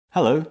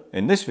Hello,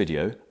 in this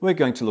video we're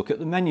going to look at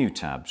the menu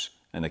tabs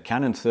in the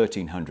Canon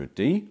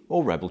 1300D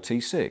or Rebel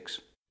T6.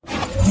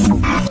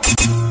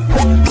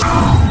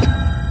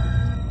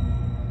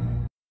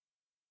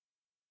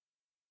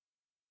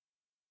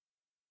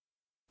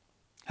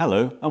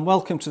 Hello and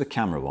welcome to the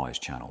CameraWize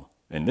channel.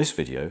 In this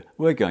video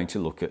we're going to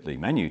look at the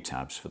menu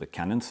tabs for the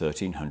Canon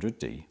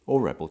 1300D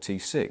or Rebel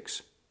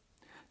T6.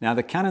 Now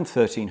the Canon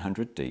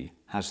 1300D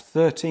has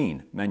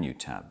 13 menu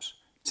tabs,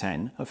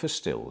 10 are for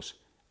stills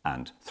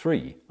and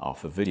 3 are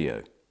for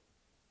video.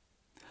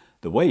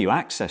 The way you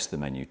access the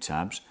menu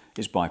tabs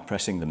is by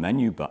pressing the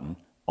menu button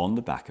on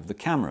the back of the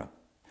camera,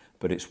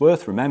 but it's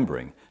worth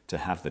remembering to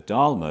have the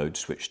dial mode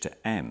switched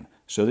to M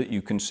so that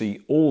you can see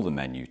all the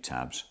menu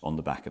tabs on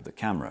the back of the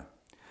camera.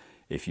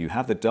 If you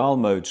have the dial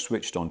mode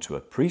switched onto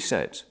a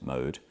preset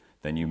mode,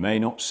 then you may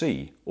not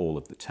see all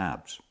of the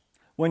tabs.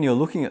 When you're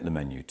looking at the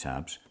menu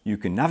tabs, you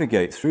can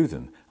navigate through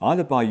them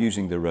either by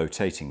using the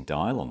rotating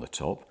dial on the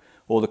top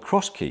or the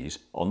cross keys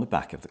on the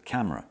back of the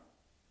camera.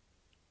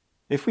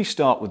 If we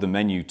start with the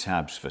menu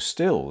tabs for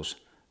stills,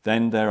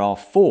 then there are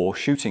 4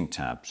 shooting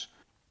tabs,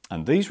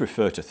 and these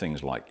refer to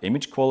things like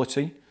image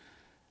quality,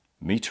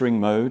 metering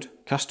mode,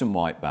 custom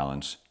white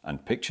balance,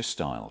 and picture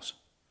styles.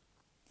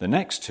 The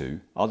next 2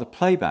 are the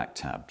playback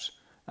tabs,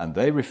 and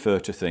they refer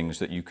to things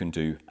that you can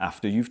do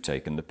after you've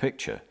taken the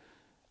picture,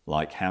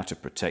 like how to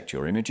protect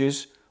your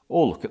images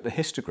or look at the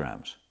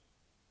histograms.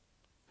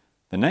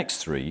 The next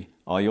 3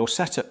 are your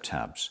setup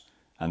tabs,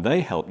 and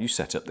they help you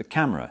set up the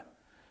camera.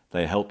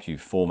 They help you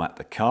format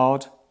the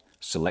card,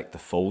 select the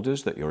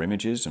folders that your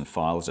images and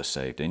files are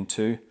saved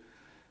into,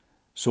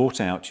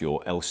 sort out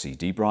your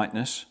LCD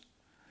brightness,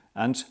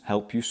 and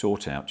help you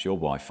sort out your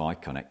Wi-Fi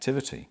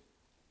connectivity.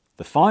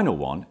 The final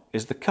one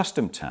is the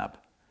custom tab,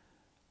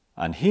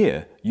 and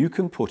here you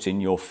can put in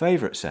your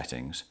favorite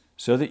settings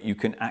so that you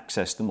can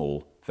access them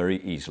all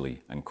very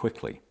easily and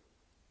quickly.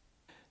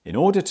 In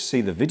order to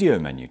see the video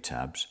menu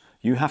tabs,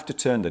 you have to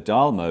turn the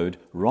dial mode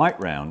right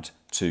round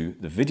to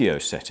the video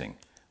setting,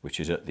 which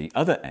is at the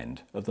other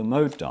end of the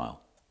mode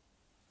dial.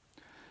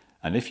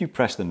 And if you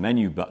press the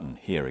menu button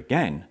here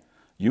again,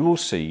 you will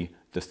see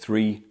the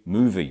 3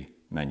 movie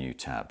menu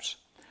tabs,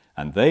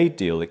 and they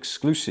deal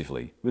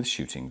exclusively with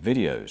shooting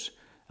videos,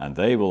 and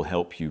they will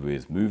help you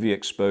with movie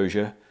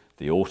exposure,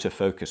 the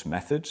autofocus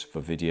methods for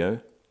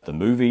video, the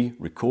movie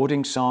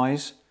recording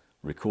size,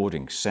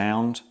 recording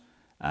sound,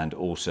 and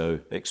also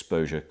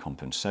exposure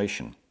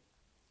compensation.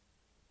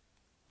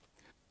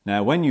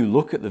 Now when you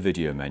look at the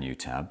video menu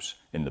tabs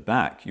in the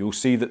back, you'll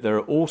see that there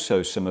are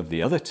also some of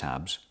the other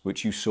tabs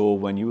which you saw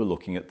when you were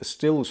looking at the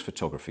stills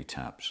photography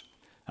tabs.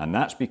 And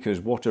that's because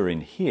what are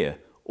in here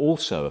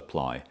also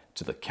apply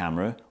to the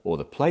camera or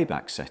the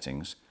playback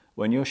settings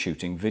when you're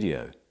shooting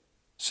video.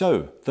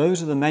 So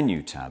those are the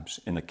menu tabs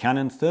in the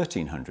Canon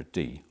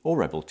 1300D or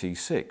Rebel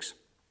T6.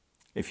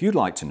 If you'd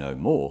like to know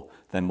more,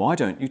 then why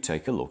don't you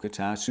take a look at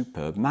our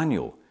superb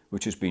manual,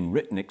 which has been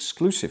written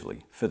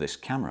exclusively for this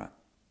camera.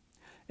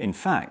 In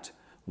fact,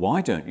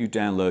 why don't you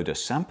download a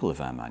sample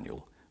of our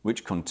manual,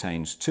 which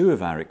contains 2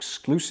 of our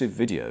exclusive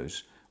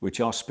videos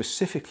which are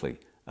specifically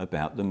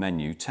about the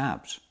menu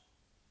tabs.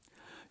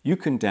 You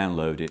can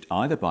download it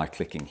either by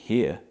clicking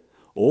here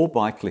or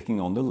by clicking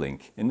on the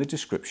link in the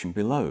description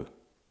below,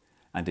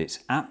 and it's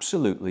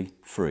absolutely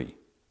free.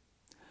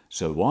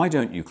 So why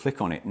don't you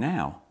click on it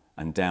now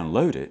and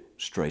download it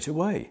straight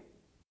away?